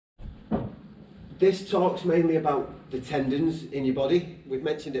This talk's mainly about the tendons in your body. We've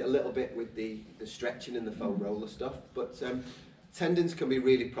mentioned it a little bit with the stretching and the foam roller stuff, but tendons can be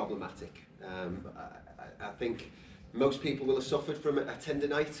really problematic. I think most people will have suffered from a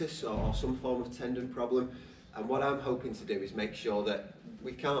tendinitis or some form of tendon problem, and what I'm hoping to do is make sure that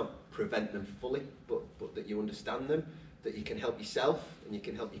we can't prevent them fully, but that you understand them, that you can help yourself and you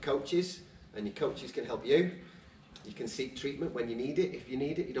can help your coaches, and your coaches can help you. You can seek treatment when you need it, if you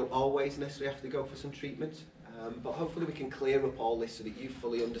need it. You don't always necessarily have to go for some treatment, but hopefully we can clear up all this so that you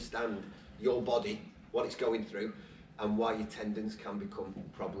fully understand your body, what it's going through, and why your tendons can become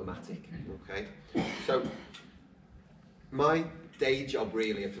problematic, okay? So, my day job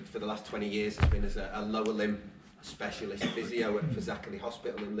really for the last 20 years has been as a lower limb specialist physio at Fasciitis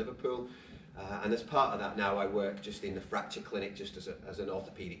Hospital in Liverpool, and as part of that now I work just in the fracture clinic just as an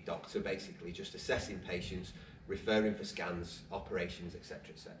orthopaedic doctor, basically just assessing patients, referring for scans, operations, etc,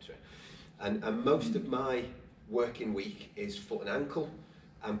 etc. And most of my working week is foot and ankle,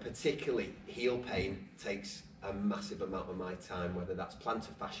 and particularly heel pain takes a massive amount of my time, whether that's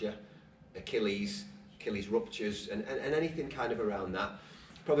plantar fascia, Achilles ruptures, and anything kind of around that.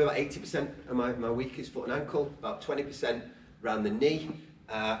 Probably about 80% of my week is foot and ankle, about 20% around the knee,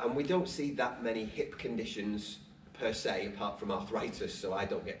 and we don't see that many hip conditions per se, apart from arthritis, so I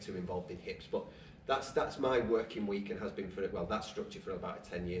don't get too involved in hips, but that's my working week and has been for, well, that structure for about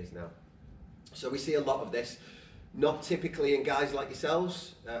 10 years now. So we see a lot of this, not typically in guys like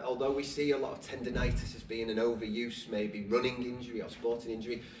yourselves, although we see a lot of tendinitis as being an overuse, maybe running injury or sporting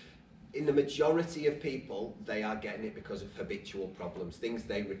injury. In the majority of people, they are getting it because of habitual problems, things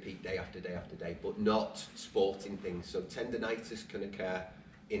they repeat day after day after day, but not sporting things. So tendinitis can occur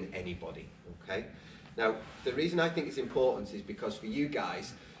in anybody, okay? Now, the reason I think it's important is because for you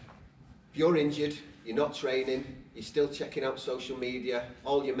guys, if you're injured, you're not training, you're still checking out social media,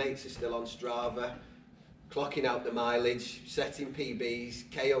 all your mates are still on Strava, clocking out the mileage, setting PBs,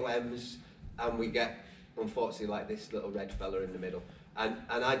 KOMs, and we get, unfortunately, like this little red fella in the middle. And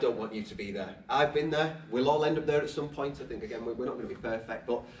I don't want you to be there. I've been there, we'll all end up there at some point. I think, again, we're not going to be perfect,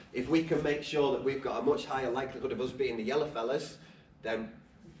 but if we can make sure that we've got a much higher likelihood of us being the yellow fellas, then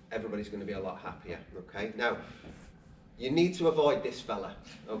everybody's going to be a lot happier, okay? Now, you need to avoid this fella,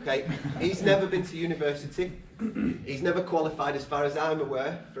 okay? He's never been to university. He's never qualified, as far as I'm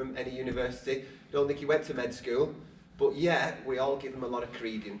aware, from any university. Don't think he went to med school. But yet, we all give him a lot of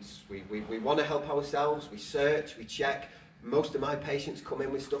credence. We want to help ourselves, we search, we check. Most of my patients come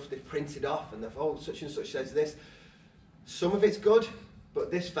in with stuff they've printed off and they've, oh, such and such says this. Some of it's good,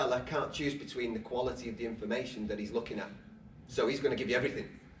 but this fella can't choose between the quality of the information that he's looking at. So he's going to give you everything.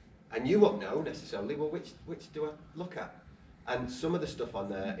 And you won't know necessarily, well, which do I look at? And some of the stuff on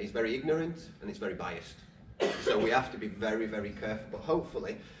there is very ignorant and it's very biased. So we have to be very, very careful. But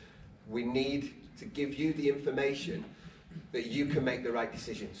hopefully, we need to give you the information that you can make the right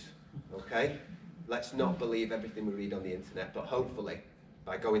decisions, okay? Let's not believe everything we read on the internet, but hopefully,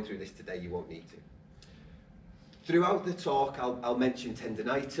 by going through this today, you won't need to. Throughout the talk, I'll mention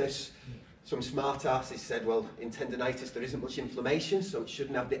tendinitis. Some smart asses said, well, in tendinitis there isn't much inflammation, so it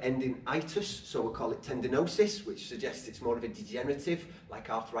shouldn't have the ending itis, so we'll call it tendinosis, which suggests it's more of a degenerative, like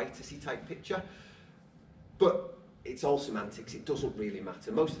arthritis-y type picture. But it's all semantics, it doesn't really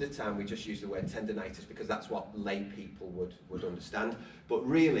matter. Most of the time we just use the word tendinitis because that's what lay people would understand. But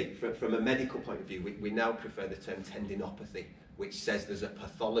really, from a medical point of view, we now prefer the term tendinopathy, which says there's a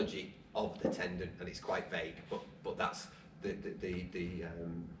pathology of the tendon, and it's quite vague, but that's the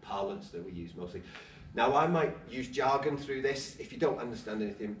parlance that we use mostly. Now, I might use jargon through this. If you don't understand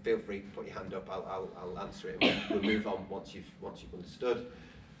anything, feel free to put your hand up. I'll answer it, and we'll move on once you've understood.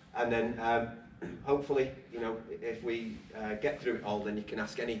 And then, hopefully, you know, if we get through it all, then you can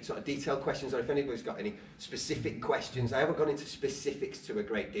ask any sort of detailed questions, or if anybody's got any specific questions. I haven't gone into specifics to a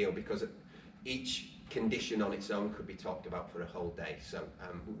great deal because each condition on its own could be talked about for a whole day. So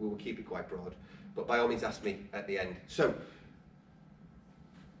we'll keep it quite broad. But by all means, ask me at the end. So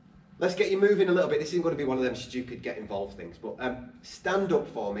let's get you moving a little bit. This isn't going to be one of them stupid get involved things, but stand up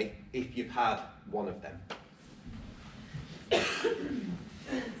for me if you've had one of them.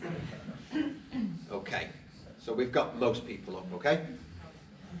 Okay, so we've got most people up, okay?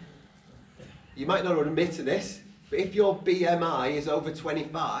 You might not admit to this, but if your BMI is over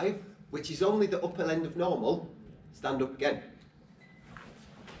 25, which is only the upper end of normal, stand up again.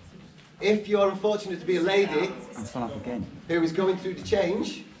 If you're unfortunate to be a lady who is going through the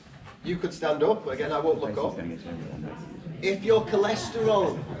change, you could stand up. Again, I won't look up. If your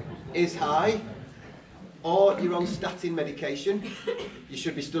cholesterol is high, or you're on statin medication, you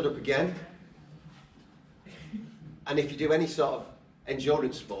should be stood up again. And if you do any sort of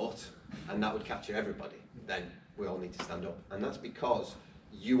endurance sport, and that would capture everybody, then we all need to stand up. And that's because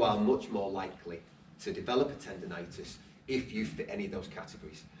you are much more likely to develop a tendinitis if you fit any of those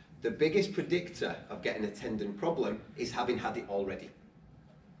categories. The biggest predictor of getting a tendon problem is having had it already.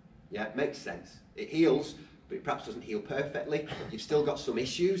 Yeah, it makes sense. It heals, but it perhaps doesn't heal perfectly. You've still got some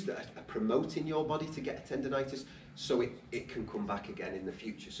issues that are promoting your body to get a tendinitis, so it can come back again in the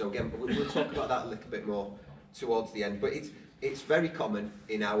future. So again, we'll talk about that a little bit more towards the end, but it's very common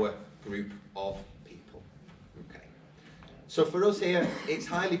in our group of people. Okay. So for us here, it's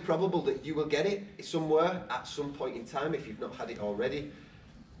highly probable that you will get it somewhere at some point in time if you've not had it already.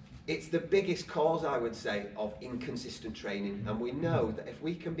 It's the biggest cause, I would say, of inconsistent training, and we know that if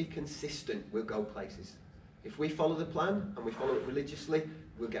we can be consistent, we'll go places. If we follow the plan and we follow it religiously,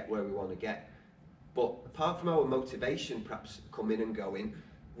 we'll get where we want to get. But apart from our motivation perhaps coming and going,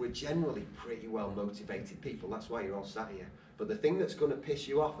 we're generally pretty well motivated people. That's why you're all sat here. But the thing that's going to piss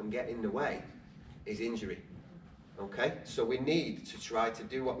you off and get in the way is injury. Okay? So we need to try to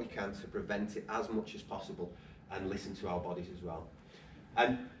do what we can to prevent it as much as possible and listen to our bodies as well.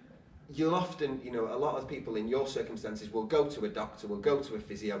 And you'll often, you know, a lot of people in your circumstances will go to a doctor, will go to a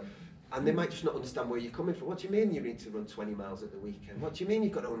physio, and they might just not understand where you're coming from. What do you mean you need to run 20 miles at the weekend? What do you mean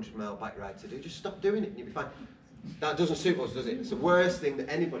you've got a 100-mile bike ride to do? Just stop doing it and you'll be fine. That doesn't suit us, does it? It's the worst thing that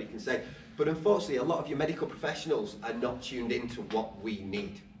anybody can say. But unfortunately, a lot of your medical professionals are not tuned into what we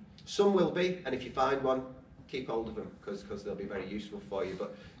need. Some will be, and if you find one, keep hold of them, because they'll be very useful for you.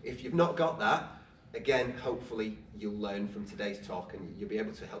 But if you've not got that, again, hopefully you'll learn from today's talk and you'll be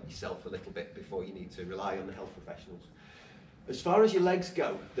able to help yourself a little bit before you need to rely on the health professionals. As far as your legs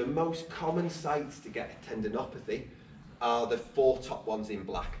go, the most common sites to get a tendinopathy are the 4 top ones in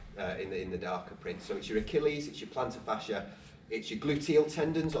black, in the darker print. So it's your Achilles, it's your plantar fascia, it's your gluteal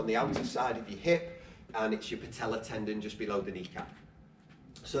tendons on the outer side of your hip, and it's your patella tendon just below the kneecap.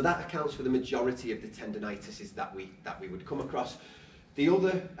 So that accounts for the majority of the tendinitises that we would come across. The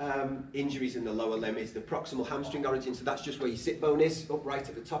other injuries in the lower limb is the proximal hamstring origin, so that's just where your sit bone is, up right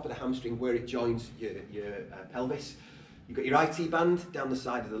at the top of the hamstring where it joins your pelvis. You've got your IT band down the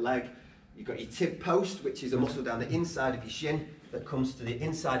side of the leg. You've got your tib post, which is a muscle down the inside of your shin that comes to the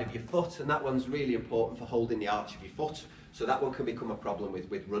inside of your foot, and that one's really important for holding the arch of your foot. So that one can become a problem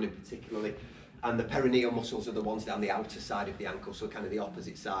with running particularly. And the perineal muscles are the ones down the outer side of the ankle, so kind of the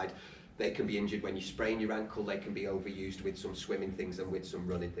opposite side. They can be injured when you sprain your ankle. They can be overused with some swimming things and with some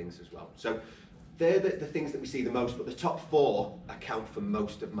running things as well. So they're the things that we see the most, but the top 4 account for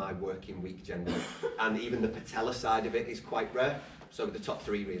most of my working week generally. And even the patella side of it is quite rare. So the top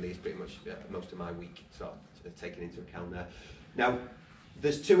 3 really is pretty much most of my week, so taken into account there. Now,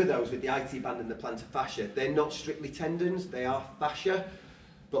 there's 2 of those with the IT band and the plantar fascia. They're not strictly tendons, they are fascia.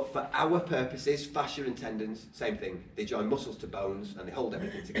 But for our purposes, fascia and tendons, same thing. They join muscles to bones and they hold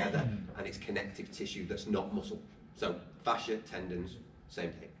everything together, and it's connective tissue that's not muscle. So fascia, tendons,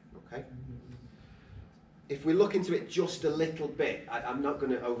 same thing, okay? If we look into it just a little bit, I'm not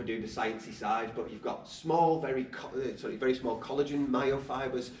going to overdo the sciencey side, but you've got small, very small collagen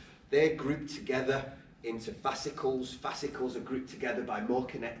myofibers. They're grouped together into fascicles. Fascicles are grouped together by more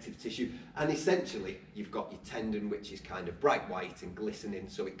connective tissue, and essentially you've got your tendon, which is kind of bright white and glistening,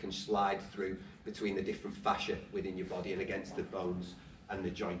 so it can slide through between the different fascia within your body and against the bones and the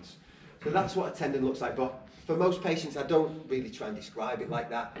joints. So that's what a tendon looks like, but for most patients I don't really try and describe it like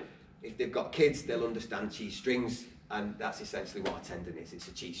that. If they've got kids, they'll understand cheese strings, and that's essentially what a tendon is. It's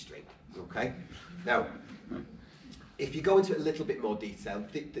a cheese string, okay? Now, if you go into it a little bit more detail,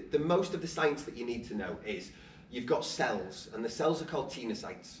 the most of the science that you need to know is you've got cells, and the cells are called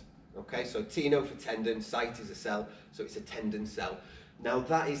tenocytes, okay? So teno for tendon, site is a cell, so it's a tendon cell. Now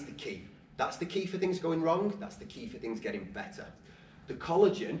that is the key. That's the key for things going wrong, that's the key for things getting better. The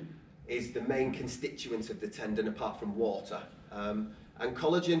collagen is the main constituent of the tendon apart from water, and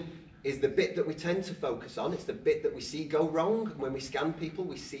collagen is the bit that we tend to focus on. It's the bit that we see go wrong. When we scan people,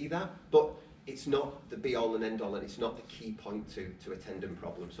 we see that, but it's not the be-all and end-all, and it's not the key point to a tendon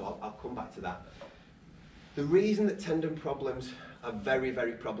problem. So I'll come back to that. The reason that tendon problems are very,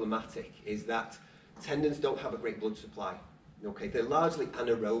 very problematic is that tendons don't have a great blood supply. Okay, they're largely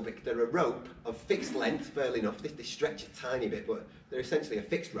anaerobic. They're a rope of fixed length, fairly enough. They stretch a tiny bit, but they're essentially a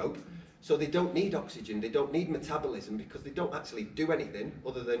fixed rope. So they don't need oxygen, they don't need metabolism, because they don't actually do anything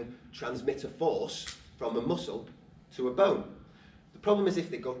other than transmit a force from a muscle to a bone. The problem is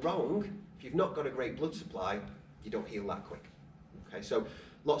if they go wrong, if you've not got a great blood supply, you don't heal that quick. Okay, so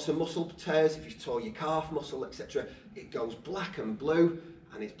lots of muscle tears, if you tore your calf muscle, etc., it goes black and blue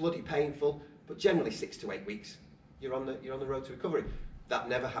and it's bloody painful, but generally 6 to 8 weeks, you're on the road to recovery. That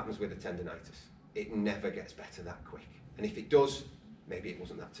never happens with a tendinitis. It never gets better that quick. And if it does, maybe it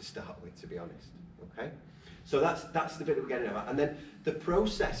wasn't that to start with, to be honest. Okay? So that's the bit that we're getting about. And then the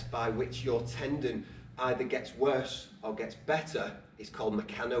process by which your tendon either gets worse or gets better is called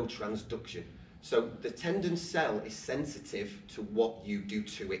mechanotransduction. So the tendon cell is sensitive to what you do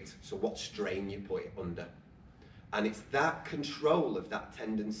to it, so what strain you put it under. And it's that control of that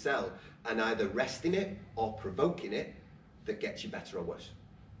tendon cell and either resting it or provoking it that gets you better or worse.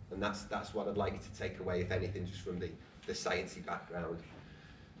 And that's what I'd like you to take away, if anything, just from the sciencey background.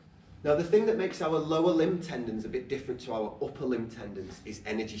 Now, the thing that makes our lower limb tendons a bit different to our upper limb tendons is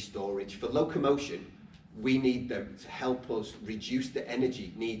energy storage. For locomotion, we need them to help us reduce the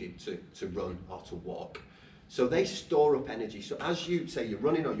energy needed to run or to walk. So they store up energy. So as you say you're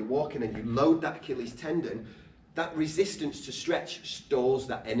running or you're walking and you load that Achilles tendon, that resistance to stretch stores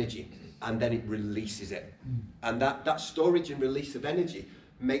that energy and then it releases it. And that storage and release of energy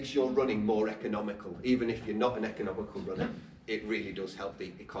makes your running more economical. Even if you're not an economical runner, it really does help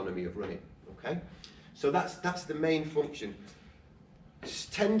the economy of running. Okay? So that's the main function.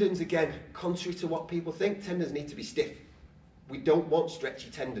 Tendons, again, contrary to what people think, tendons need to be stiff. We don't want stretchy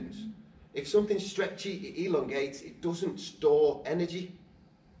tendons. If something's stretchy, it elongates, it doesn't store energy,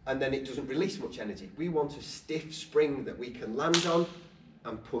 and then it doesn't release much energy. We want a stiff spring that we can land on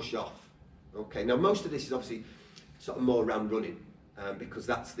and push off. Okay, now most of this is obviously sort of more around running, because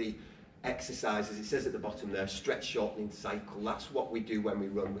that's the exercise, as it says at the bottom there, stretch shortening cycle. That's what we do when we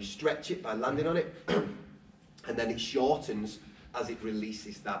run. We stretch it by landing on it, and then it shortens as it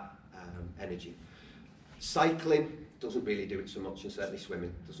releases that energy. Cycling doesn't really do it so much, and certainly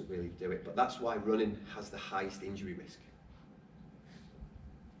swimming doesn't really do it, but that's why running has the highest injury risk.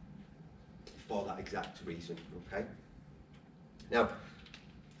 For that exact reason, okay? Now,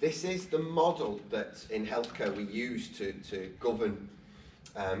 this is the model that in healthcare we use to govern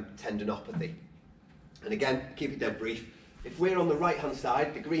tendinopathy. And again, keep it dead brief. If we're on the right-hand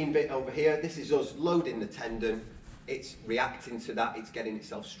side, the green bit over here, this is us loading the tendon. It's reacting to that, it's getting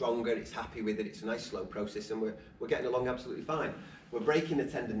itself stronger, it's happy with it, it's a nice slow process, and we're getting along absolutely fine. We're breaking the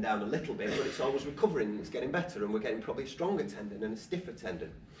tendon down a little bit, but it's always recovering and it's getting better, and we're getting probably a stronger tendon and a stiffer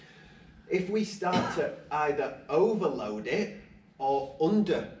tendon. If we start to either overload it or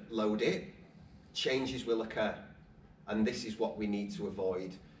underload it, changes will occur. And this is what we need to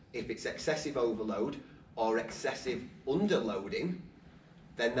avoid. If it's excessive overload or excessive underloading,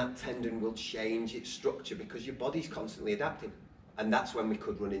 then that tendon will change its structure because your body's constantly adapting. And that's when we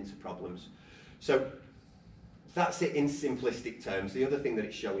could run into problems. So that's it in simplistic terms. The other thing that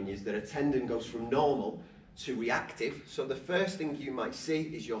it's showing you is that a tendon goes from normal to reactive. So the first thing you might see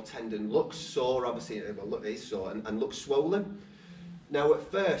is your tendon looks sore, obviously it is sore, and looks swollen. Now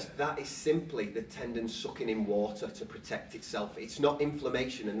at first, that is simply the tendon sucking in water to protect itself. It's not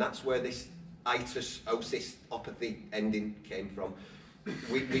inflammation, and that's where this itis, osteopathy ending came from.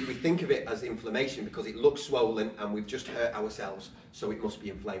 We think of it as inflammation because it looks swollen and we've just hurt ourselves, so it must be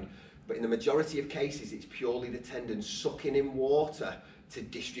inflamed. But in the majority of cases, it's purely the tendon sucking in water to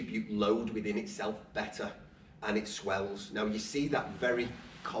distribute load within itself better, and it swells. Now you see that very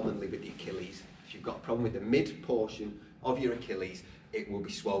commonly with the Achilles. If you've got a problem with the mid portion of your Achilles, it will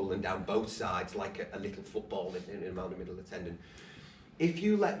be swollen down both sides like a little football in around the middle of the tendon. If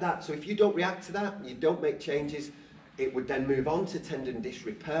you let that, so if you don't react to that, you don't make changes, it would then move on to tendon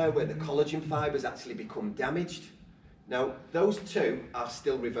disrepair, where the collagen fibres actually become damaged. Now, those two are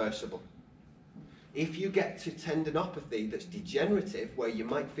still reversible. If you get to tendinopathy that's degenerative, where you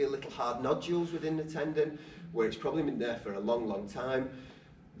might feel little hard nodules within the tendon, where it's probably been there for a long, long time,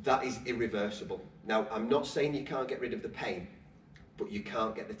 that is irreversible. Now, I'm not saying you can't get rid of the pain, but you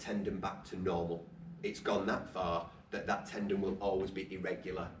can't get the tendon back to normal. It's gone that far that that tendon will always be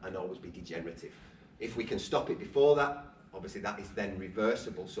irregular and always be degenerative. If we can stop it before that, obviously that is then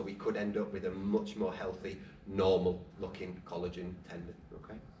reversible, so we could end up with a much more healthy, normal-looking collagen tendon,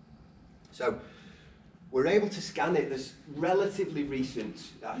 okay? So, we're able to scan it. There's relatively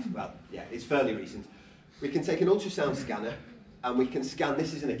recent, well, yeah, it's fairly recent. We can take an ultrasound scanner and we can scan,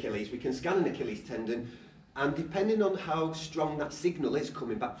 this is an Achilles, we can scan an Achilles tendon, and depending on how strong that signal is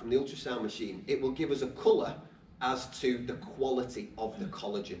coming back from the ultrasound machine, it will give us a colour as to the quality of the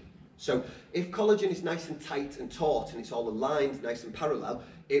collagen. So if collagen is nice and tight and taut and it's all aligned, nice and parallel,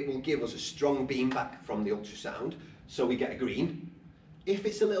 it will give us a strong beam back from the ultrasound, so we get a green. If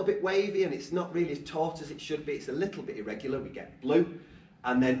it's a little bit wavy and it's not really as taut as it should be, it's a little bit irregular, we get blue.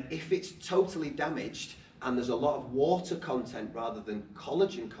 And then if it's totally damaged and there's a lot of water content rather than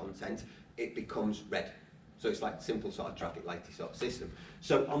collagen content, it becomes red. So it's like simple sort of traffic lighty sort of system.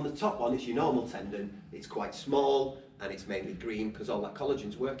 So on the top one, it's your normal tendon, it's quite small and it's mainly green because all that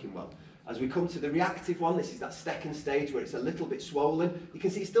collagen's working well. As we come to the reactive one, this is that second stage where it's a little bit swollen. You can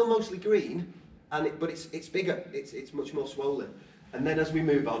see it's still mostly green, but it's bigger, it's much more swollen. And then as we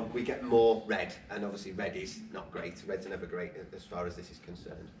move on, we get more red, and obviously red is not great. Red's never great as far as this is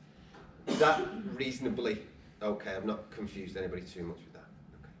concerned. Is that reasonably okay? I've not confused anybody too much with that.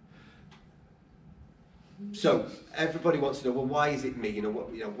 Okay. So everybody wants to know, well, why is it me?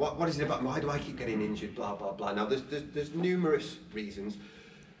 What is it about me? Why do I keep getting injured? Blah blah blah. Now there's numerous reasons.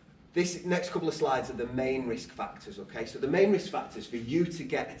 This next couple of slides are the main risk factors, okay? So the main risk factors for you to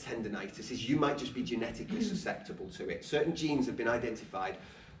get a tendinitis is you might just be genetically susceptible to it. Certain genes have been identified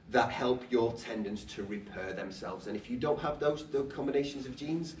that help your tendons to repair themselves. And if you don't have those combinations of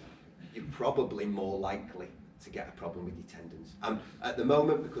genes, you're probably more likely to get a problem with your tendons. At the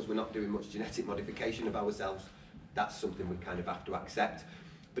moment, because we're not doing much genetic modification of ourselves, that's something we kind of have to accept.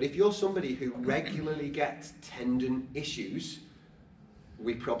 But if you're somebody who regularly gets tendon issues,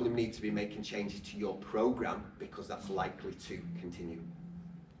 we probably need to be making changes to your program because that's likely to continue.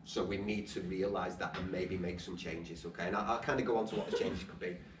 So we need to realise that and maybe make some changes, okay? And I'll kind of go on to what the changes could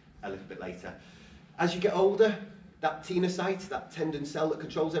be a little bit later. As you get older, that tenocyte, that tendon cell that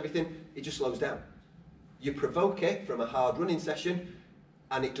controls everything, it just slows down. You provoke it from a hard running session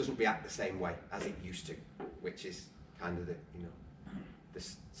and it doesn't react the same way as it used to, which is kind of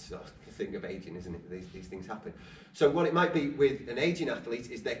this sort of thing of aging, isn't it? These things happen. So what it might be with an aging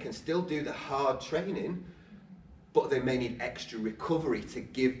athlete is they can still do the hard training, but they may need extra recovery to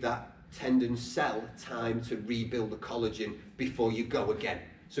give that tendon cell time to rebuild the collagen before you go again.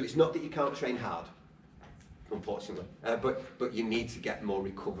 So it's not that you can't train hard, unfortunately, but you need to get more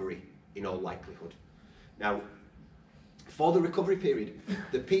recovery in all likelihood. Now, for the recovery period,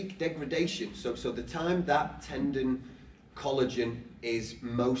 the peak degradation, so the time that tendon collagen is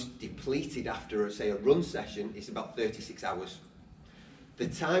most depleted after, say, a run session is about 36 hours. The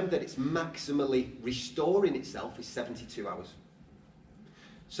time that it's maximally restoring itself is 72 hours.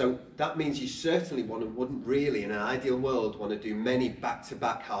 So that means you certainly wouldn't really, in an ideal world, want to do many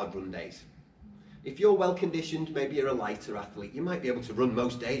back-to-back hard run days. If you're well conditioned, maybe you're a lighter athlete, you might be able to run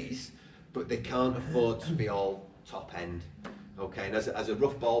most days, but they can't afford to be all top end. Okay, and as a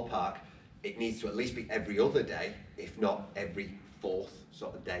rough ballpark, it needs to at least be every other day, if not every fourth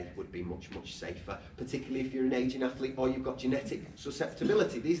sort of day would be much, much safer, particularly if you're an aging athlete or you've got genetic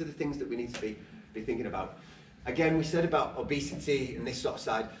susceptibility. These are the things that we need to be thinking about. Again, we said about obesity and this sort of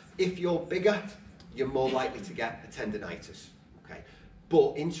side. If you're bigger, you're more likely to get a tendinitis. Okay,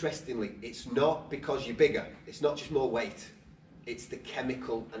 but interestingly, it's not because you're bigger. It's not just more weight. It's the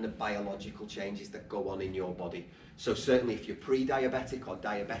chemical and the biological changes that go on in your body. So certainly if you're pre-diabetic or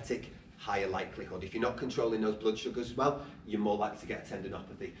diabetic, higher likelihood. If you're not controlling those blood sugars well, you're more likely to get a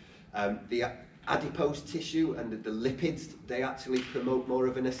tendinopathy. The adipose tissue and the lipids, they actually promote more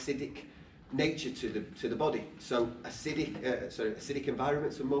of an acidic nature to the body. So acidic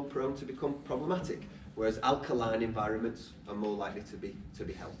environments are more prone to become problematic, whereas alkaline environments are more likely to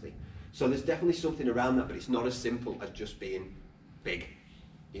be healthy. So there's definitely something around that, but it's not as simple as just being big.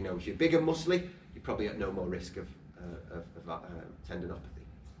 If you're big and muscly, you're probably at no more risk of tendinopathy.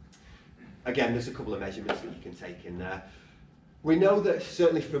 Again, there's a couple of measurements that you can take in there. We know that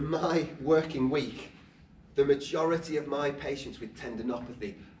certainly from my working week, the majority of my patients with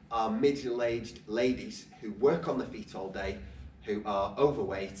tendinopathy are middle-aged ladies who work on their feet all day, who are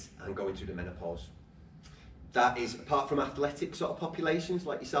overweight and going through the menopause. That is, apart from athletic sort of populations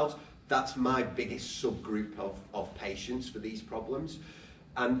like yourselves, that's my biggest subgroup of patients for these problems.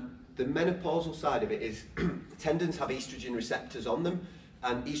 And the menopausal side of it is tendons have estrogen receptors on them,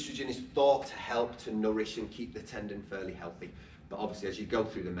 and estrogen is thought to help to nourish and keep the tendon fairly healthy. But obviously as you go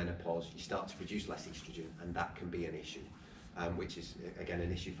through the menopause, you start to produce less estrogen, and that can be an issue, which is, again,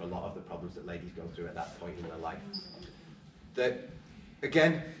 an issue for a lot of the problems that ladies go through at that point in their life.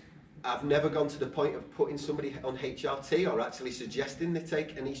 Again, I've never gone to the point of putting somebody on HRT or actually suggesting they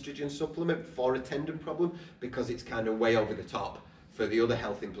take an estrogen supplement for a tendon problem, because it's kind of way over the top for the other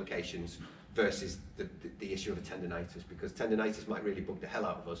health implications versus the issue of a tendinitis, because tendinitis might really bug the hell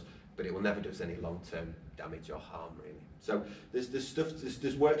out of us, but it will never do us any long-term damage or harm, really. So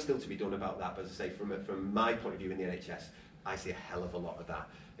there's work still to be done about that, but as I say, from my point of view in the NHS, I see a hell of a lot of that.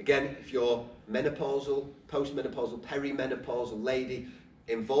 Again, if you're menopausal, postmenopausal, perimenopausal lady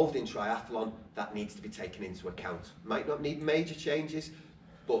involved in triathlon, that needs to be taken into account. Might not need major changes,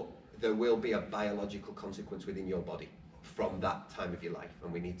 but there will be a biological consequence within your body from that time of your life,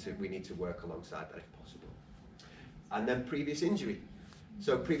 and we need to work alongside that if possible. And then previous injury.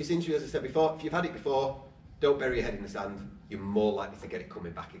 So previous injury, as I said before, if you've had it before, don't bury your head in the sand. You're more likely to get it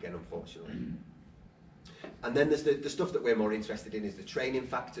coming back again, unfortunately. And then there's the stuff that we're more interested in is the training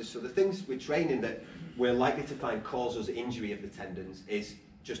factors. So the things with training that we're likely to find cause us injury of the tendons is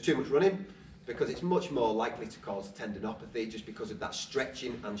just too much running, because it's much more likely to cause tendinopathy just because of that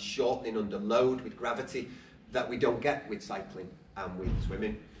stretching and shortening under load with gravity that we don't get with cycling and with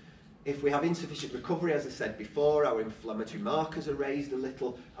swimming. If we have insufficient recovery, as I said before, our inflammatory markers are raised a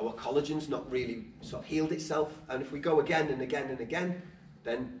little, our collagen's not really sort of healed itself, and if we go again and again and again,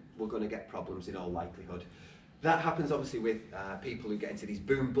 then we're going to get problems in all likelihood. That happens obviously with people who get into these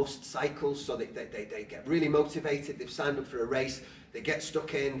boom-bust cycles, so they get really motivated, they've signed up for a race, they get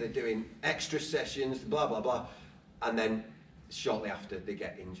stuck in, they're doing extra sessions, blah, blah, blah, and then shortly after they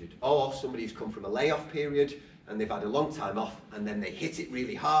get injured. Or somebody who's come from a layoff period and they've had a long time off, and then they hit it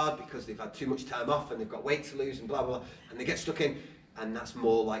really hard because they've had too much time off and they've got weight to lose and blah, blah, blah, and they get stuck in, and that's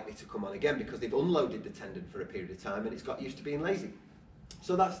more likely to come on again because they've unloaded the tendon for a period of time and it's got used to being lazy.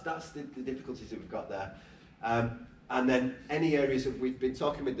 So that's the difficulties that we've got there. And then any areas of, we've been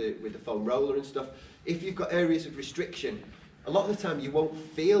talking with the foam roller and stuff, if you've got areas of restriction, a lot of the time you won't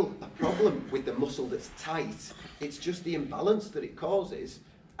feel a problem with the muscle that's tight, it's just the imbalance that it causes,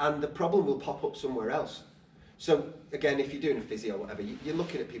 and the problem will pop up somewhere else. So again, if you're doing a physio or whatever, you're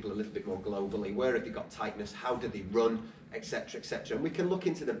looking at people a little bit more globally. Where have they got tightness? How do they run? Etc., etc. And we can look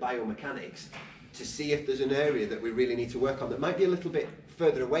into the biomechanics to see if there's an area that we really need to work on that might be a little bit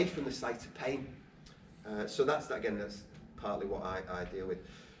further away from the site of pain. So that's partly what I deal with.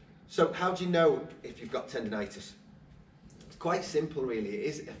 So how do you know if you've got tendinitis? It's quite simple really. It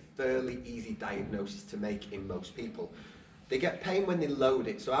is a fairly easy diagnosis to make in most people. They get pain when they load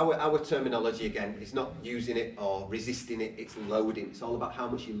it. So our terminology again is not using it or resisting it, it's loading. It's all about how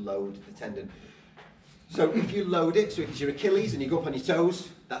much you load the tendon. So if you load it, so if it's your Achilles and you go up on your toes,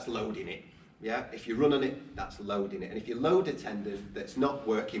 that's loading it. Yeah? If you run on it, that's loading it. And if you load a tendon that's not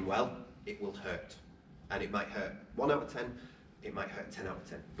working well, it will hurt. And it might hurt 1 out of 10, it might hurt 10 out of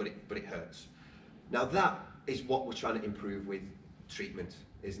 10, but it hurts. Now that is what we're trying to improve with treatment,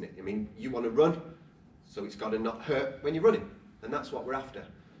 isn't it? I mean, you want to run, so it's got to not hurt when you're running, and that's what we're after.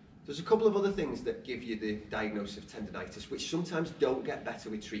 There's a couple of other things that give you the diagnosis of tendinitis, which sometimes don't get better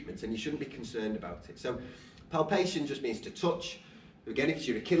with treatment, and you shouldn't be concerned about it. So palpation just means to touch. Again, if it's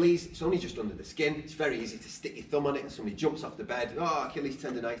your Achilles, it's only just under the skin. It's very easy to stick your thumb on it and somebody jumps off the bed. Oh, Achilles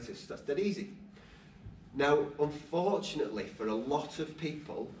tendinitis, that's dead easy. Now, unfortunately, for a lot of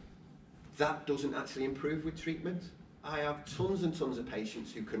people, that doesn't actually improve with treatment. I have tons and tons of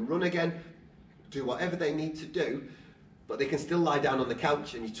patients who can run again, do whatever they need to do, but they can still lie down on the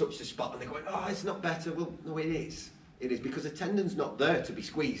couch and you touch the spot and they're going, oh, it's not better. Well, no, it is. It is, because a tendon's not there to be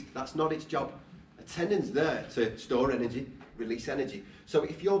squeezed. That's not its job. A tendon's there to store energy, release energy. So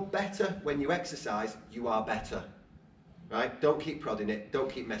if you're better when you exercise, you are better. Right? Don't keep prodding it. Don't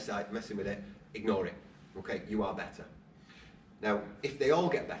keep messing with it. Ignore it. Okay, you are better. Now, if they all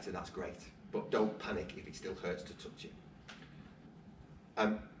get better, that's great, but don't panic if it still hurts to touch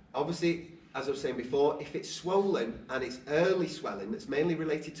it. Obviously, as I was saying before, if it's swollen and it's early swelling that's mainly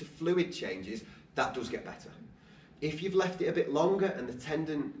related to fluid changes, that does get better. If you've left it a bit longer and the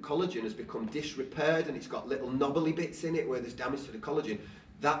tendon collagen has become disrepaired and it's got little knobbly bits in it where there's damage to the collagen,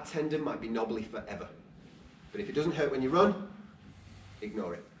 that tendon might be knobbly forever. But if it doesn't hurt when you run,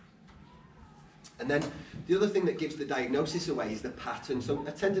 ignore it. And then the other thing that gives the diagnosis away is the pattern. So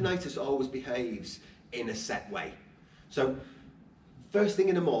a tendinitis always behaves in a set way. So first thing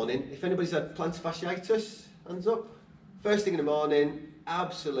in the morning, if anybody's had plantar fasciitis, hands up. First thing in the morning,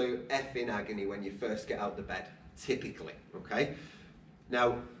 absolute effing agony when you first get out of the bed, typically, okay?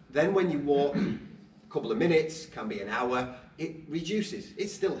 Now, then when you walk a couple of minutes, can be an hour, it reduces. It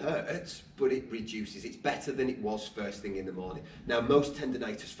still hurts, but it reduces. It's better than it was first thing in the morning. Now, most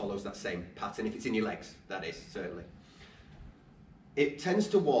tendinitis follows that same pattern. If it's in your legs, that is, certainly. It tends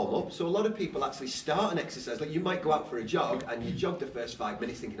to warm up, so a lot of people actually start an exercise. Like, you might go out for a jog, and you jog the first 5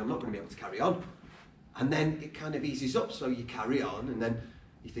 minutes thinking, I'm not going to be able to carry on. And then it kind of eases up, so you carry on, and then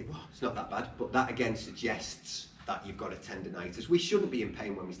you think, well, it's not that bad. But that, again, suggests that you've got a tendinitis. We shouldn't be in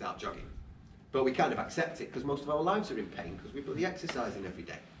pain when we start jogging. But we kind of accept it because most of our lives are in pain because we're bloody exercising every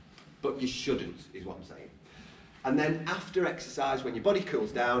day. But you shouldn't, is what I'm saying. And then after exercise, when your body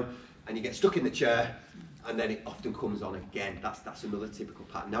cools down and you get stuck in the chair, and then it often comes on again. That's another typical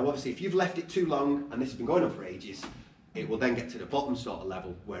pattern. Now, obviously, if you've left it too long, and this has been going on for ages, it will then get to the bottom sort of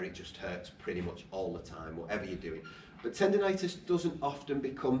level where it just hurts pretty much all the time, whatever you're doing. But tendinitis doesn't often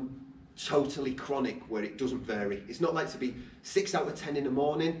become totally chronic where it doesn't vary. It's not like to be 6 out of 10 in the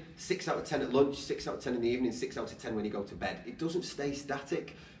morning, 6 out of 10 at lunch, 6 out of 10 in the evening, 6 out of 10 when you go to bed. It doesn't stay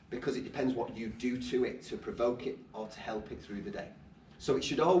static because it depends what you do to it to provoke it or to help it through the day. So it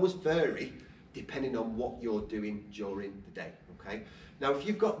should always vary, depending on what you're doing during the day, okay? Now, if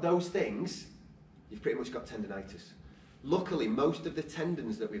you've got those things, you've pretty much got tendinitis. Luckily, most of the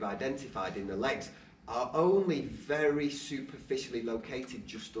tendons that we've identified in the legs are only very superficially located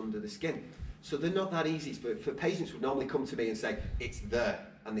just under the skin. So they're not that easy. For patients would normally come to me and say, it's there,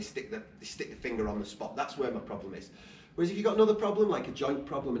 and they stick the finger on the spot. That's where my problem is. Whereas if you've got another problem, like a joint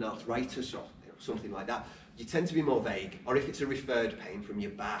problem, an arthritis, or something like that, you tend to be more vague. Or if it's a referred pain from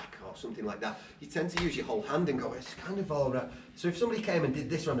your back or something like that, you tend to use your whole hand and go, it's kind of all right. So if somebody came and did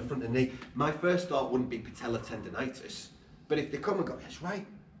this around the front of the knee, my first thought wouldn't be patellar tendinitis. But if they come and go, it's right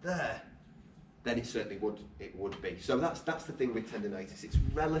there, then it certainly would be. So that's the thing with tendinitis. It's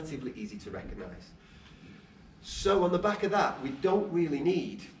relatively easy to recognise. So on the back of that, we don't really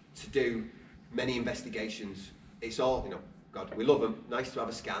need to do many investigations. It's all, God, we love them. Nice to have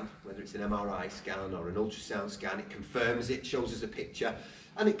a scan, whether it's an MRI scan or an ultrasound scan. It confirms it, shows us a picture,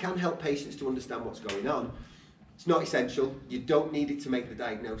 and it can help patients to understand what's going on. It's not essential. You don't need it to make the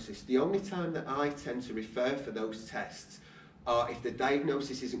diagnosis. The only time that I tend to refer for those tests are if the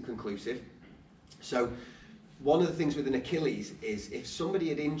diagnosis isn't conclusive. So one of the things with an Achilles is if somebody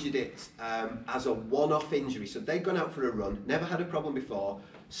had injured it as a one-off injury, so they'd gone out for a run, never had a problem before,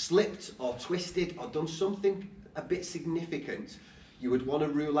 slipped or twisted or done something a bit significant, you would want to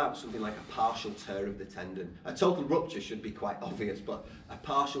rule out something like a partial tear of the tendon. A total rupture should be quite obvious, but a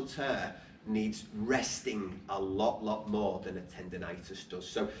partial tear needs resting a lot more than a tendinitis does.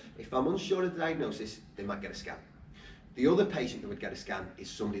 So if I'm unsure of the diagnosis, they might get a scan. The other patient that would get a scan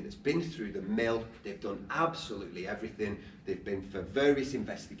is somebody that's been through the mill, they've done absolutely everything, they've been for various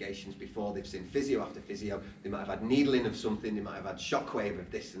investigations before, they've seen physio after physio, they might have had needling of something, they might have had shockwave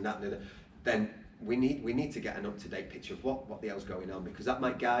of this and that and the other. Then we need to get an up-to-date picture of what the hell's going on, because that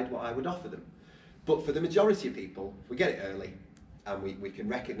might guide what I would offer them. But for the majority of people, if we get it early and we can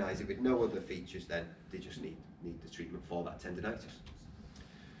recognise it with no other features, then they just need the treatment for that tendinitis.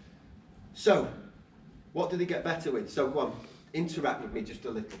 So, what do they get better with? So go on, interact with me just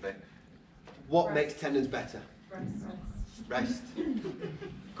a little bit. What Rest. makes tendons better? Rest.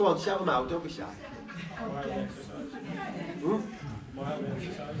 Come on, shout them out, don't be shy.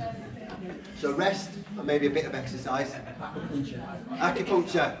 So rest and maybe a bit of exercise.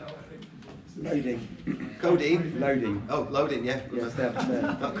 Acupuncture. Loading. Codeine. Loading. Oh, loading, yeah. Yes, there.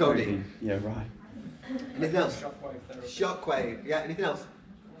 Not codeine. Yeah, right. Anything else? Shockwave. Yeah, anything else?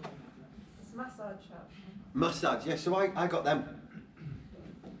 It's massage. Massage, yeah, so I got them.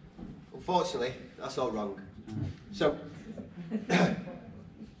 Unfortunately, that's all wrong. So,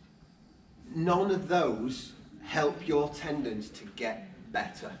 none of those help your tendons to get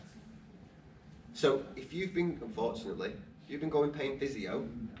better. So, if you've been, unfortunately, you've been going pain physio,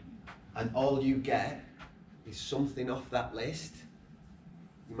 and all you get is something off that list,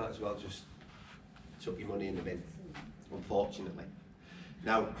 you might as well just chuck your money in the bin, unfortunately.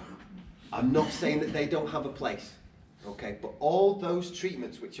 Now, I'm not saying that they don't have a place, okay, but all those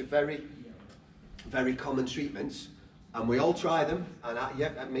treatments, which are very, very common treatments, and we all try them,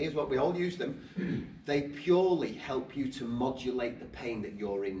 and me as well, we all use them, they purely help you to modulate the pain that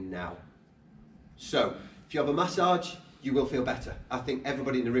you're in now. So, if you have a massage, you will feel better. I think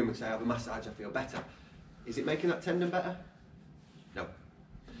everybody in the room would say, I have a massage, I feel better. Is it making that tendon better? No.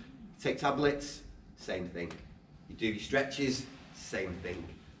 Take tablets, same thing. You do your stretches, same thing.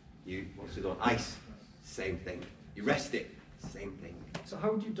 You want to do on ice, same thing. You rest it, same thing. So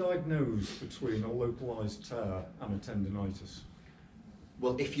how would you diagnose between a localised tear and a tendinitis?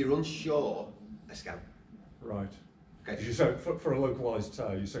 Well, if you're unsure, a scan. Right. Okay. You say for a localised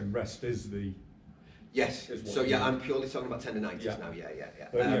tear, you're saying rest is the... Yes. So yeah, I'm purely talking about tendinitis now. Yeah.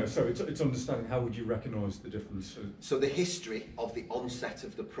 But, so it's understanding how would you recognise the difference? So the history of the onset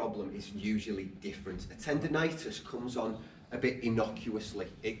of the problem is usually different. A tendinitis comes on a bit innocuously.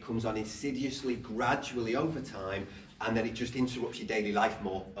 It comes on insidiously, gradually over time, and then it just interrupts your daily life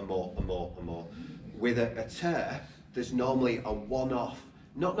more and more and more and more. With a tear, there's normally a one-off,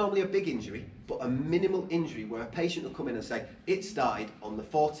 not normally a big injury, but a minimal injury where a patient will come in and say, it started on the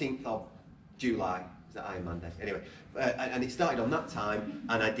 14th of July. Is that Iron Man Day? Anyway, and it started on that time,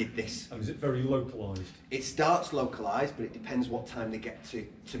 and I did this. And is it very localised? It starts localised, but it depends what time they get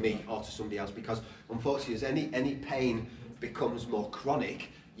to me or to somebody else, because unfortunately, as any pain becomes more chronic,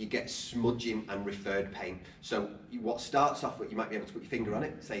 you get smudging and referred pain. So what starts off with, you might be able to put your finger on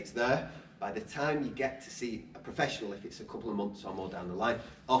it, say it's there. By the time you get to see a professional, if it's a couple of months or more down the line,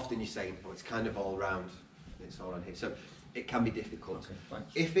 often you're saying, oh, it's kind of all round, it's all around here. So it can be difficult. Okay,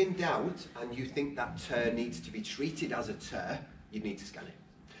 if in doubt, and you think that tear needs to be treated as a tear, you need to scan it.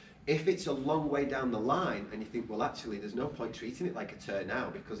 If it's a long way down the line and you think, well, actually, there's no point treating it like a tear now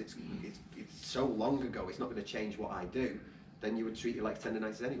because it's so long ago, it's not going to change what I do, then you would treat it like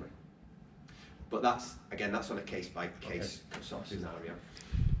tendonitis anyway. But that's, again, that's on a case-by-case sort of scenario.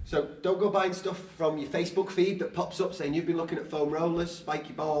 So don't go buying stuff from your Facebook feed that pops up saying you've been looking at foam rollers,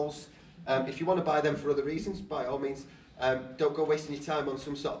 spiky balls. If you want to buy them for other reasons, by all means, don't go wasting your time on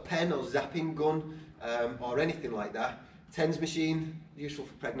some sort of pen or zapping gun or anything like that. TENS machine, useful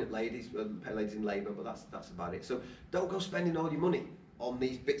for pregnant ladies, ladies in labour, but that's about it. So don't go spending all your money on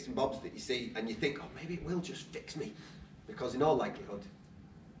these bits and bobs that you see and you think, oh, maybe it will just fix me. Because in all likelihood,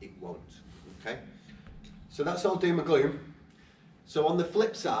 it won't. Okay? So that's all doom and gloom. So on the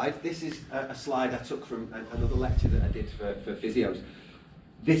flip side, this is a slide I took from another lecture that I did for physios.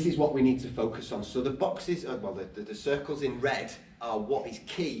 This is what we need to focus on. So the boxes, well, the circles in red are what is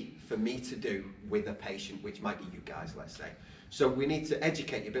key for me to do with a patient, which might be you guys, let's say. So we need to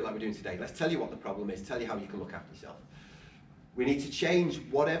educate you a bit like we're doing today. Let's tell you what the problem is, tell you how you can look after yourself. We need to change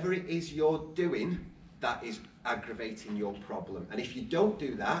whatever it is you're doing that is aggravating your problem. And if you don't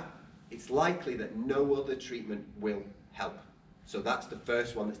do that, it's likely that no other treatment will help. So that's the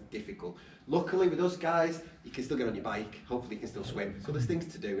first one that's difficult. Luckily with us guys, you can still get on your bike, hopefully you can still swim. So there's things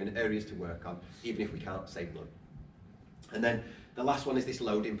to do and areas to work on, even if we can't save blood. And then the last one is this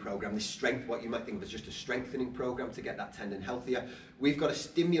loading program, this strength, what you might think of as just a strengthening program to get that tendon healthier. We've got to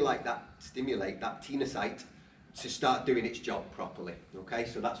stimulate that tenocyte to start doing its job properly. Okay,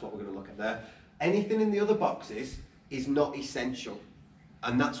 so that's what we're going to look at there. Anything in the other boxes is not essential.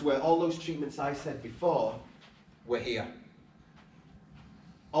 And that's where all those treatments I said before were here.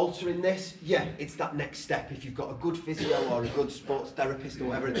 Altering this, yeah, it's that next step. If you've got a good physio or a good sports therapist or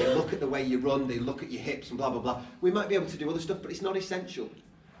whatever, and they look at the way you run, they look at your hips and blah, blah, blah, we might be able to do other stuff, but it's not essential.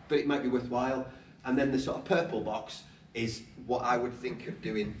 But it might be worthwhile. And then the sort of purple box is what I would think of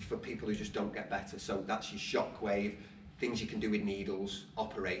doing for people who just don't get better. So that's your shockwave, things you can do with needles,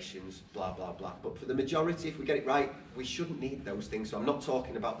 operations, blah, blah, blah. But for the majority, if we get it right, we shouldn't need those things. So I'm not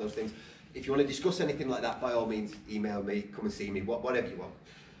talking about those things. If you want to discuss anything like that, by all means, email me, come and see me, whatever you want.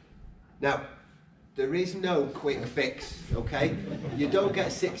 Now, there is no quick fix, okay? You don't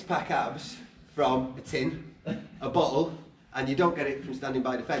get six-pack abs from a tin, a bottle, and you don't get it from standing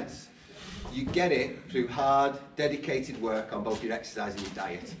by the fence. You get it through hard, dedicated work on both your exercise and your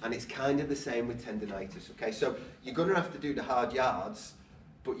diet. And it's kind of the same with tendonitis, okay? So you're going to have to do the hard yards,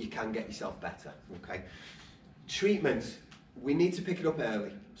 but you can get yourself better, okay? Treatment, we need to pick it up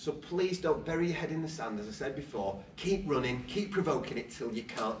early. So please don't bury your head in the sand, as I said before. Keep running, keep provoking it till you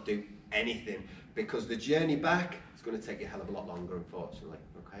can't do anything, because the journey back is going to take you a hell of a lot longer, unfortunately,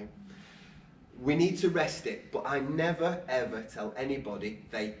 okay? We need to rest it, but I never ever tell anybody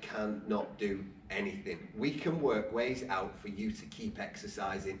they cannot do anything. We can work ways out for you to keep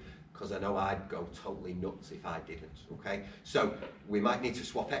exercising, because I know I'd go totally nuts if I didn't, okay? So we might need to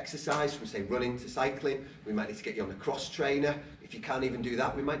swap exercise from, say, running to cycling. We might need to get you on the cross trainer. If you can't even do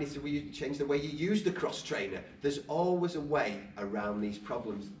that, we might need to change the way you use the cross trainer. There's always a way around these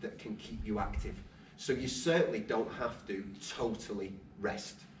problems that can keep you active. So you certainly don't have to totally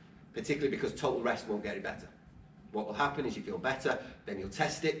rest, particularly because total rest won't get it better. What will happen is you feel better, then you'll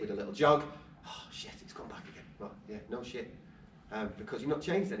test it with a little jog. Oh shit, it's gone back again. Well, yeah, no shit. Because you've not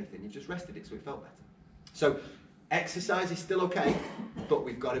changed anything, you've just rested it so it felt better. So exercise is still okay, but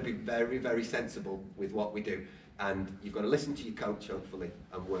we've got to be very, very sensible with what we do. And you've got to listen to your coach, hopefully,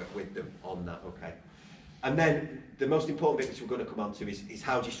 and work with them on that, okay? And then the most important bit which we're going to come on to is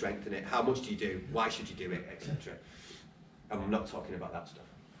how do you strengthen it, how much do you do, why should you do it, etc. And I'm not talking about that stuff.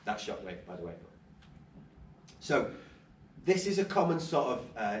 That's shockwave, by the way. So this is a common sort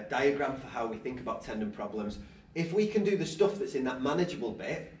of diagram for how we think about tendon problems. If we can do the stuff that's in that manageable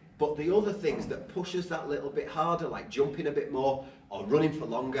bit, but the other things that push us that little bit harder, like jumping a bit more or running for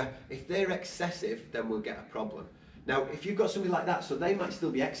longer, if they're excessive, then we'll get a problem. Now, if you've got somebody like that, so they might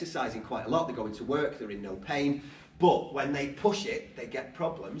still be exercising quite a lot, they're going to work, they're in no pain, but when they push it, they get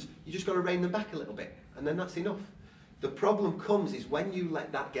problems, you just got to rein them back a little bit, and then that's enough. The problem comes is when you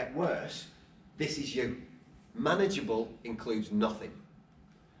let that get worse, this is you. Manageable includes nothing.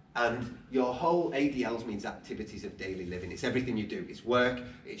 And your whole ADLs means activities of daily living. It's everything you do. It's work,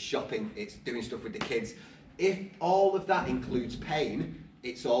 it's shopping, it's doing stuff with the kids. If all of that includes pain,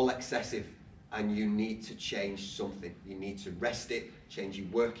 it's all excessive and you need to change something. You need to rest it, change your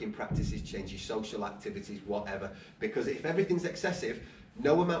working practices, change your social activities, whatever. Because if everything's excessive,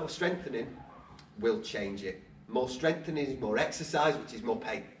 no amount of strengthening will change it. More strengthening is more exercise, which is more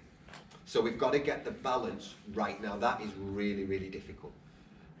pain. So we've got to get the balance right now. That is really, really difficult.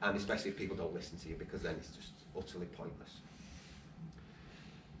 And especially if people don't listen to you, because then it's just utterly pointless.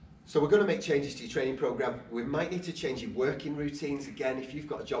 So we're going to make changes to your training program. We might need to change your working routines again. If you've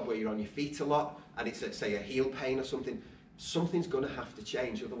got a job where you're on your feet a lot and it's, say, a heel pain or something, something's going to have to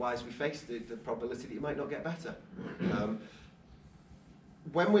change. Otherwise, we face the probability that you might not get better.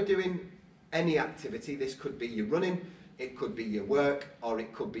 When we're doing any activity, this could be your running, it could be your work, or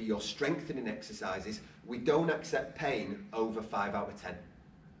it could be your strengthening exercises. We don't accept pain over 5 out of 10.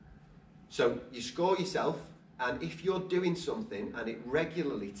 So you score yourself, and if you're doing something and it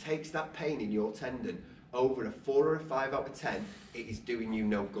regularly takes that pain in your tendon over a 4 or a 5 out of 10, it is doing you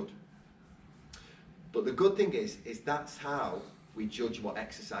no good. But the good thing is that's how we judge what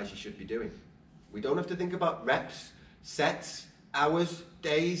exercise you should be doing. We don't have to think about reps, sets, hours,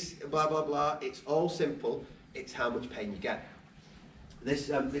 days, blah, blah, blah. It's all simple. It's how much pain you get.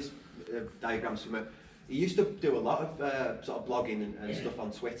 This diagram's from he used to do a lot of sort of blogging and stuff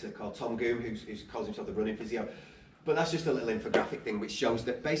on Twitter called Tom Goom, who calls himself the running physio. But that's just a little infographic thing which shows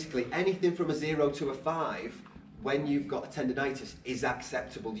that basically anything from a 0 to a 5, when you've got a tendinitis, is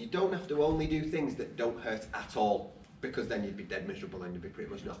acceptable. You don't have to only do things that don't hurt at all, because then you'd be dead miserable and there'd be pretty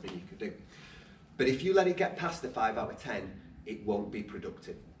much nothing you could do. But if you let it get past the 5 out of 10, it won't be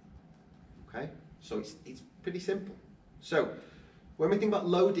productive. Okay? So it's pretty simple. So when we think about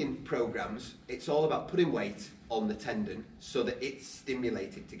loading programs, it's all about putting weight on the tendon so that it's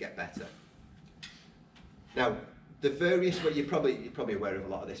stimulated to get better. Now, the various ways, you're probably aware of a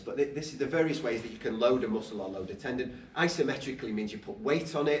lot of this, but this is the various ways that you can load a muscle or load a tendon. Isometrically means you put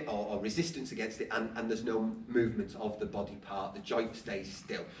weight on it or resistance against it, and there's no movement of the body part. The joint stays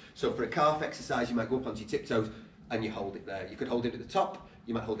still. So for a calf exercise, you might go up onto your tiptoes and you hold it there. You could hold it at the top,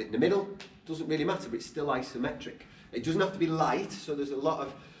 you might hold it in the middle. Doesn't really matter, but it's still isometric. It doesn't have to be light, so there's a lot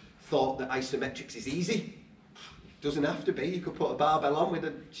of thought that isometrics is easy. Doesn't have to be. You could put a barbell on with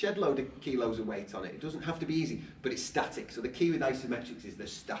a shed load of kilos of weight on it. It doesn't have to be easy, but it's static. So the key with isometrics is they're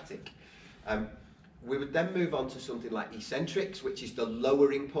static. We would then move on to something like eccentrics, which is the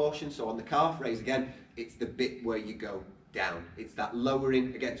lowering portion. So on the calf raise again, it's the bit where you go down. It's that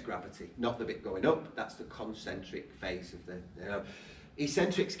lowering against gravity, not the bit going up. That's the concentric phase of the...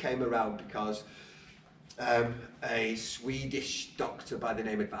 Eccentrics came around because a Swedish doctor by the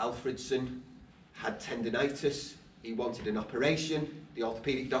name of Alfredsson had tendinitis. He wanted an operation. The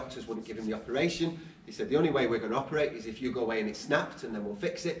orthopedic doctors wouldn't give him the operation. He said, the only way we're going to operate is if you go away and it's snapped, and then we'll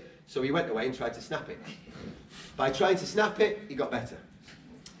fix it. So he went away and tried to snap it. By trying to snap it, he got better.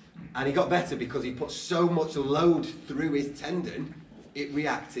 And he got better because he put so much load through his tendon, it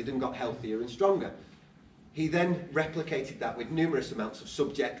reacted and got healthier and stronger. He then replicated that with numerous amounts of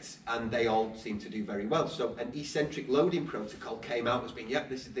subjects, and they all seemed to do very well. So an eccentric loading protocol came out as being, yep,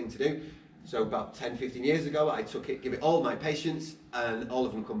 this is the thing to do. So about 10, 15 years ago, I took it, give it all my patients, and all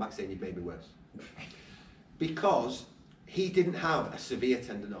of them come back saying, you've made me worse. Because he didn't have a severe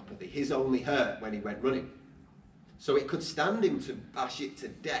tendinopathy. His only hurt when he went running. So it could stand him to bash it to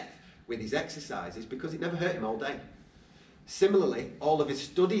death with his exercises because it never hurt him all day. Similarly, all of his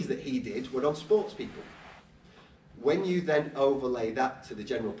studies that he did were on sports people. When you then overlay that to the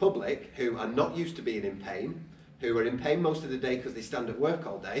general public, who are not used to being in pain, who are in pain most of the day because they stand at work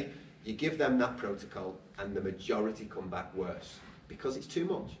all day, you give them that protocol and the majority come back worse because it's too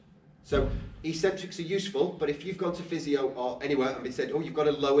much. So eccentrics are useful, but if you've gone to physio or anywhere and been said, oh, you've got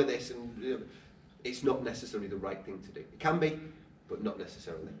to lower this, and it's not necessarily the right thing to do. It can be, but not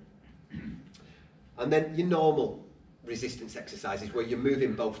necessarily. And then your normal resistance exercises where you move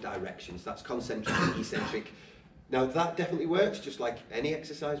in both directions. That's concentric and eccentric. Now that definitely works, just like any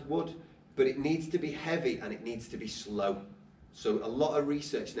exercise would, but it needs to be heavy and it needs to be slow. So a lot of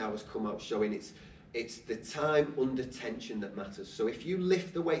research now has come out showing it's the time under tension that matters. So if you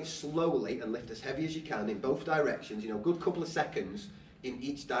lift the weight slowly and lift as heavy as you can in both directions, a good couple of seconds in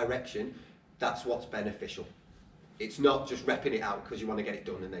each direction, that's what's beneficial. It's not just repping it out because you want to get it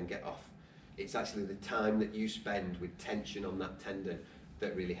done and then get off. It's actually the time that you spend with tension on that tendon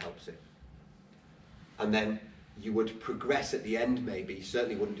that really helps it. And then you would progress at the end, maybe, you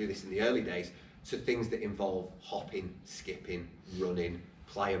certainly wouldn't do this in the early days, to things that involve hopping, skipping, running,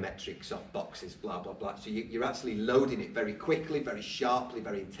 plyometrics off boxes, blah, blah, blah. So you're actually loading it very quickly, very sharply,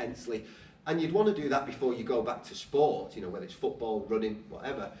 very intensely. And you'd want to do that before you go back to sport, whether it's football, running,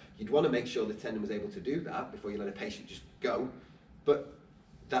 whatever. You'd want to make sure the tendon was able to do that before you let a patient just go. But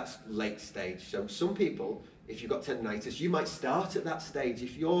that's late stage. So some people, if you've got tendinitis, you might start at that stage.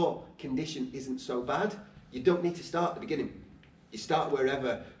 If your condition isn't so bad, you don't need to start at the beginning. You start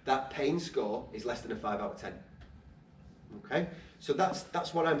wherever that pain score is less than a 5 out of 10. Okay? So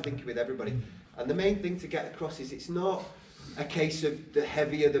that's what I'm thinking with everybody. And the main thing to get across is it's not a case of the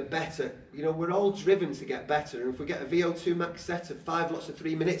heavier the better. You know, we're all driven to get better, and if we get a VO2 max set of 5 lots of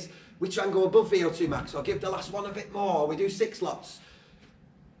 3 minutes, we try and go above VO2 max, or give the last one a bit more, or we do 6 lots.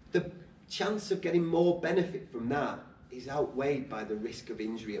 The chance of getting more benefit from that is outweighed by the risk of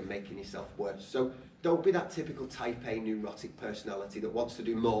injury and making yourself worse. So don't be that typical type A neurotic personality that wants to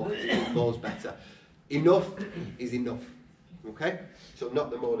do more, because more's better. Enough is enough, okay? So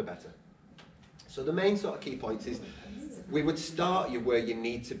not the more the better. So the main sort of key points is, we would start you where you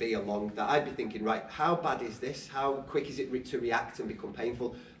need to be along that. I'd be thinking, right, how bad is this? How quick is it to react and become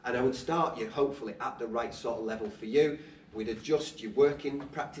painful? And I would start you, hopefully, at the right sort of level for you. We'd adjust your working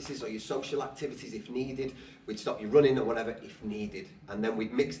practices or your social activities if needed. We'd stop you running or whatever if needed. And then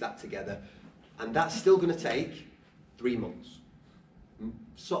we'd mix that together. And that's still going to take 3 months,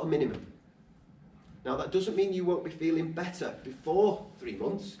 sort of minimum. Now, that doesn't mean you won't be feeling better before 3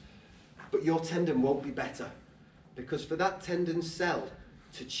 months, but your tendon won't be better. Because for that tendon cell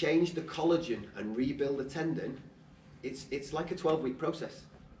to change the collagen and rebuild the tendon, it's like a 12-week process.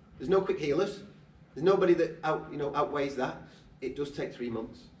 There's no quick healers. There's nobody that outweighs that. It does take 3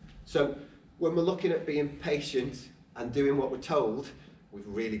 months. So when we're looking at being patient and doing what we're told, we've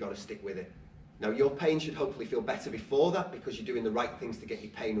really got to stick with it. Now, your pain should hopefully feel better before that, because you're doing the right things to get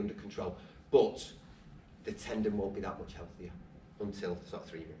your pain under control. But the tendon won't be that much healthier until sort of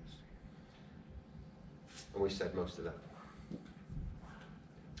 3 months. And we've said most of that.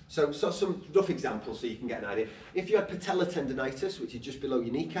 So some rough examples so you can get an idea. If you had patella tendonitis, which is just below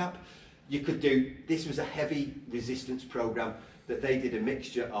your kneecap, you could do, this was a heavy resistance program that they did a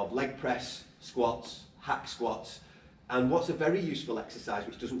mixture of leg press, squats, hack squats, and what's a very useful exercise,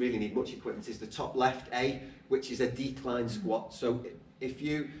 which doesn't really need much equipment, is the top left A, which is a decline squat. So if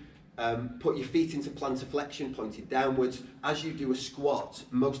you put your feet into plantar flexion, pointed downwards. As you do a squat,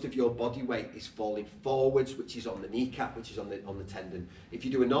 most of your body weight is falling forwards, which is on the kneecap, which is on the tendon. If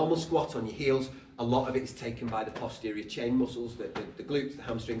you do a normal squat on your heels, a lot of it is taken by the posterior chain muscles, the glutes, the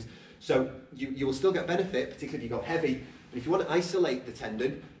hamstrings. So you will still get benefit, particularly if you go heavy. But if you want to isolate the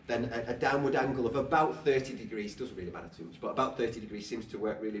tendon, then a downward angle of about 30 degrees, doesn't really matter too much, but about 30 degrees seems to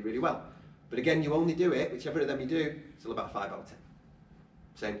work really, really well. But again, you only do it, whichever of them you do, till about 5 out of 10.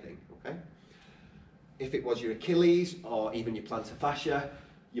 Same thing, okay? If it was your Achilles or even your plantar fascia,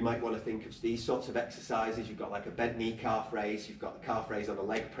 you might want to think of these sorts of exercises. You've got like a bent knee calf raise, you've got the calf raise on a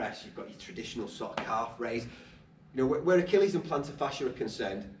leg press, you've got your traditional sort of calf raise. You know, where Achilles and plantar fascia are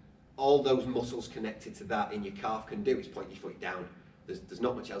concerned, all those muscles connected to that in your calf can do is point your foot down. There's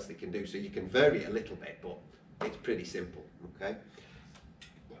not much else they can do, so you can vary it a little bit, but it's pretty simple, okay?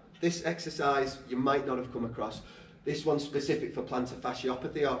 This exercise you might not have come across. This one's specific for plantar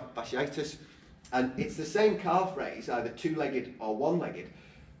fasciopathy or fasciitis, and it's the same calf raise, either two-legged or one-legged,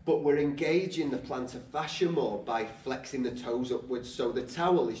 but we're engaging the plantar fascia more by flexing the toes upwards, so the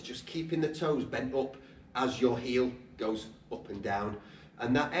towel is just keeping the toes bent up as your heel goes up and down,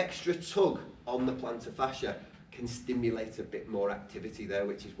 and that extra tug on the plantar fascia can stimulate a bit more activity there,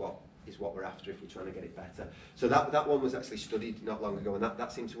 which is what we're after if we're trying to get it better. So that one was actually studied not long ago, and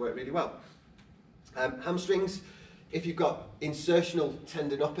that seemed to work really well. Hamstrings. If you've got insertional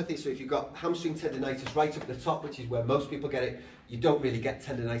tendinopathy, so if you've got hamstring tendonitis right up at the top, which is where most people get it, you don't really get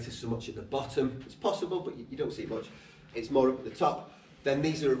tendonitis so much at the bottom. It's possible, but you don't see much. It's more up at the top. Then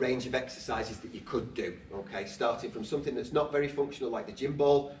these are a range of exercises that you could do, okay? Starting from something that's not very functional, like the gym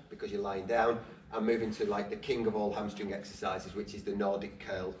ball, because you're lying down, and moving to like the king of all hamstring exercises, which is the Nordic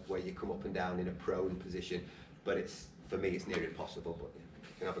curl, where you come up and down in a prone position. But for me, it's near impossible, but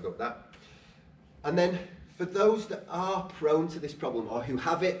you can have a go at that. And then, for those that are prone to this problem, or who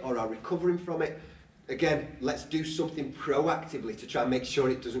have it, or are recovering from it, again, let's do something proactively to try and make sure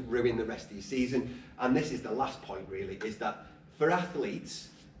it doesn't ruin the rest of your season. And this is the last point, really, is that for athletes,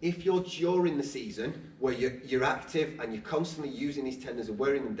 if you're during the season, where you're active and you're constantly using these tendons and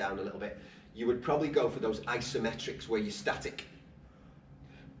wearing them down a little bit, you would probably go for those isometrics where you're static.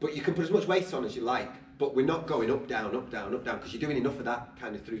 But you can put as much weight on as you like, but we're not going up, down, up, down, up, down, because you're doing enough of that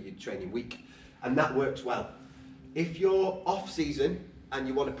kind of through your training week. And that works well. If you're off season and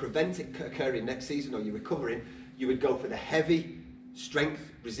you want to prevent it occurring next season, or you're recovering, you would go for the heavy strength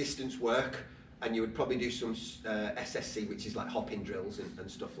resistance work, and you would probably do some SSC, which is like hopping drills and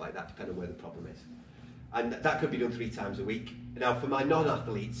stuff like that, depending on where the problem is. And that could be done 3 times a week. Now, for my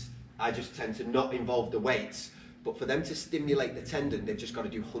non-athletes, I just tend to not involve the weights, but for them to stimulate the tendon, they've just got to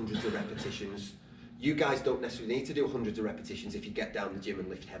do hundreds of repetitions. You guys don't necessarily need to do hundreds of repetitions if you get down the gym and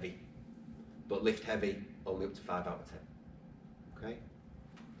lift heavy. But lift heavy only up to 5 out of 10. Okay?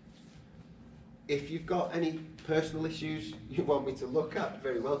 If you've got any personal issues you want me to look at, you're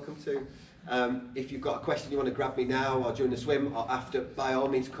very welcome to. If you've got a question you want to grab me now or during the swim or after, by all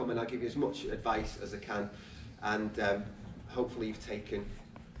means come and I'll give you as much advice as I can, and hopefully you've taken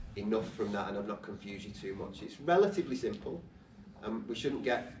enough from that and I've not confused you too much. It's relatively simple. We shouldn't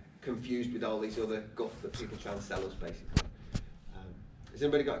get confused with all these other guff that people try and sell us, basically. Has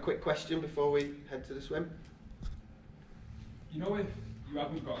anybody got a quick question before we head to the swim? You know, if you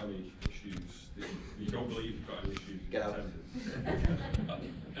haven't got any issues, you don't believe you've got any issues with Get out.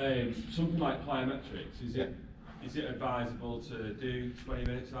 something like plyometrics, is it advisable to do 20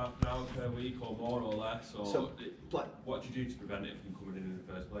 minutes, half an hour per week, or more or less, or So, what do you do to prevent it from coming in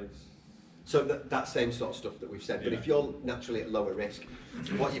the first place? So that same sort of stuff that we've said, but if you're naturally at lower risk,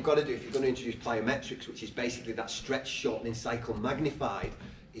 what you've got to do if you're going to introduce plyometrics, which is basically that stretch shortening cycle magnified,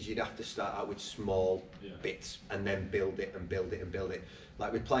 is you'd have to start out with small bits and then build it and build it and build it.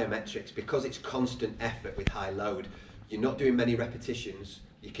 Like with plyometrics, because it's constant effort with high load, you're not doing many repetitions,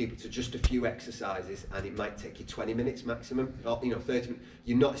 you keep it to just a few exercises and it might take you 20 minutes maximum, or 30 minutes.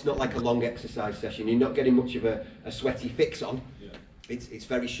 It's not like a long exercise session, you're not getting much of a sweaty fix on. It's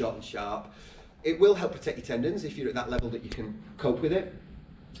very short and sharp. It will help protect your tendons if you're at that level that you can cope with it.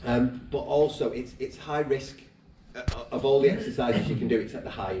 But also, it's high risk. Of all the exercises you can do, it's at the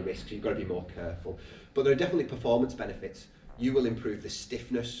higher risk, so you've got to be more careful. But there are definitely performance benefits. You will improve the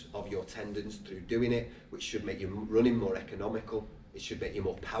stiffness of your tendons through doing it, which should make your running more economical. It should make you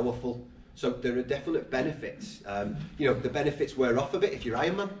more powerful. So there are definite benefits. The benefits wear off of it if you're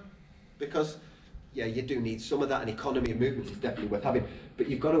Ironman, because you do need some of that, and economy of movement is definitely worth having. But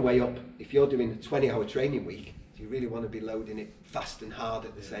you've got to weigh up, if you're doing a 20-hour training week, do you really want to be loading it fast and hard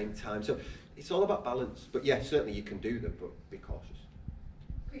at the same time? So it's all about balance. But yeah, certainly you can do them, but be cautious.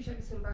 Appreciate you,